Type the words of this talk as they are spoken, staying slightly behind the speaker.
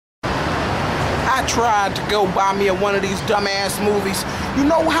I tried to go buy me one of these dumbass movies. You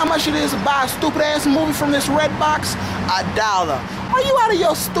know how much it is to buy a stupid ass movie from this Redbox? $1. Are you out of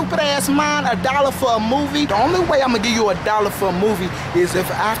your stupid ass mind? $1 for a movie? The only way I'm gonna give you $1 for a movie is if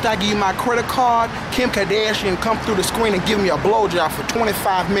after I give you my credit card, Kim Kardashian come through the screen and give me a blowjob for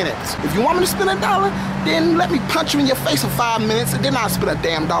 25 minutes. If you want me to spend $1, then let me punch you in your face for 5 minutes and then I'll spend a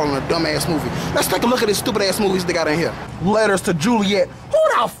damn dollar on a dumbass movie. Let's take a look at these stupid ass movies they got in here. Letters to Juliet. Who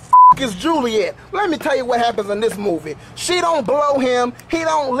the f is Juliet? Let me tell you what happens in this movie. She don't blow him, he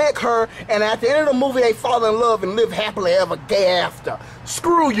don't lick her, and at the end of the movie they fall in love and live happily ever after.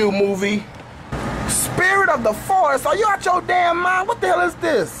 Screw you, movie. Spirit of the Forest, are you out your damn mind? What the hell is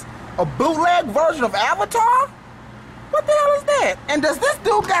this? A bootleg version of Avatar? What the hell is that? And does this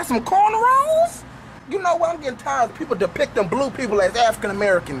dude got some cornrows? You know what, I'm getting tired of people depicting blue people as African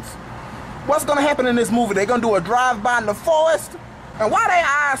Americans. What's gonna happen in this movie? They gonna do a drive-by in the forest? And why they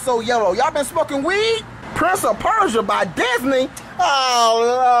eyes so yellow? Y'all been smoking weed? Prince of Persia by Disney? Oh,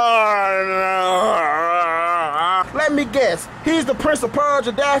 Lord. Let me guess. He's the Prince of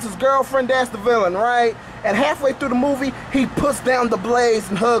Persia, that's his girlfriend, that's the villain, right? And halfway through the movie, he puts down the blades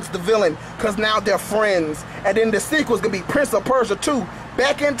and hugs the villain, because now they're friends. And then the sequel's gonna be Prince of Persia 2.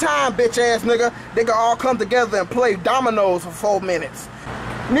 Back in time, bitch ass nigga. They gonna all come together and play dominoes for 4 minutes.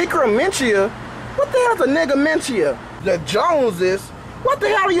 Necromentia? What the hell's a niggermentia? The Joneses? What the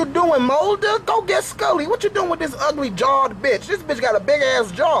hell are you doing, Mulder? Go get Scully. What you doing with this ugly jawed bitch? This bitch got a big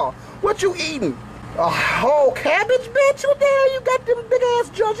ass jaw. What you eating? A whole cabbage, bitch? What the hell you got them big ass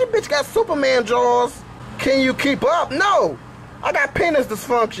jaws? Your bitch got Superman jaws. Can you keep up? No. I got penis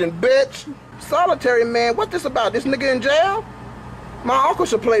dysfunction, bitch. Solitary man. What's this about? This nigga in jail? My uncle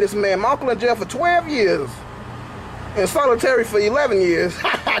should play this man. My uncle in jail for 12 years. In solitary for 11 years.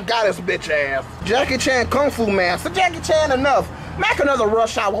 I got his bitch ass. Jackie Chan Kung Fu Master. Jackie Chan enough. Make another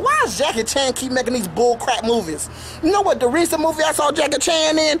Rush Hour. Why does Jackie Chan keep making these bullcrap movies? You know what the recent movie I saw Jackie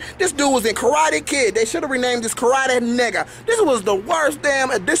Chan in? This dude was in Karate Kid. They should have renamed this Karate Nigga. This was the worst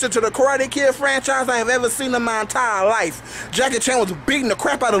damn addition to the Karate Kid franchise I have ever seen in my entire life. Jackie Chan was beating the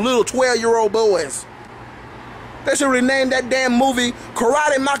crap out of little 12-year-old boys. They should rename that damn movie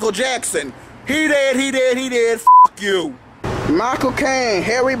Karate Michael Jackson. He dead, fuck you. Michael Caine,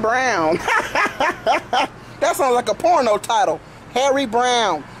 Harry Brown. That sounds like a porno title. Harry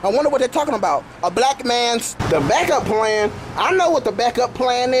Brown. I wonder what they're talking about. A black man's, the backup plan. I know what the backup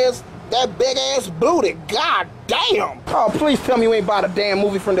plan is. That big ass booty. God damn. Oh, please tell me you ain't bought a damn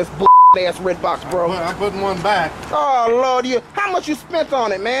movie from this ass Redbox, bro. I'm putting one back. Oh, Lord, how much you spent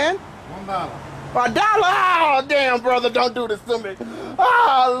on it, man? $1. $1? Oh, damn, brother, don't do this to me.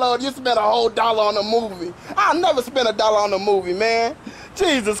 Oh, Lord, you spent a whole dollar on a movie. I'll never spend $1 on a movie, man.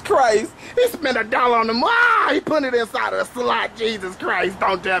 Jesus Christ. He spent $1 on the movie. Ah, he put it inside of the slot. Jesus Christ,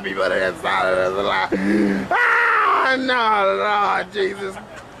 don't tell me put it inside of the slot. Ah, no, Lord Jesus.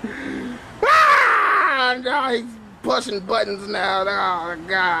 Ah, no, he's pushing buttons now. Oh,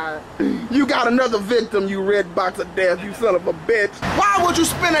 God. You got another victim, you Redbox of death, you son of a bitch. Why would you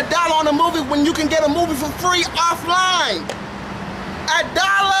spend $1 on a movie when you can get a movie for free offline?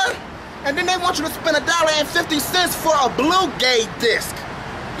 $1? And then they want you to spend $1.50 for a Blu-gay disc.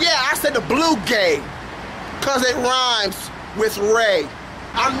 Yeah, I said the Blu-gay, cause it rhymes with Ray.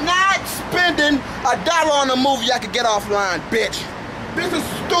 I'm not spending $1 on a movie I could get offline, bitch. This is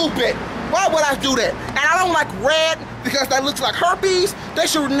stupid. Why would I do that? And I don't like red because that looks like herpes. They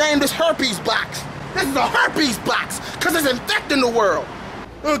should rename this herpes box. This is a herpes box, cause it's infecting the world.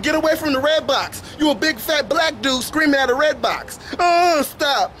 Get away from the Redbox. You a big fat black dude screaming at a Redbox. Oh,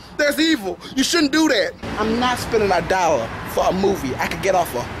 stop. That's evil. You shouldn't do that. I'm not spending $1 for a movie I could get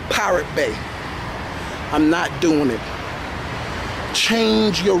off of Pirate Bay. I'm not doing it.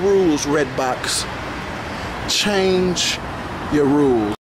 Change your rules, Redbox. Change your rules.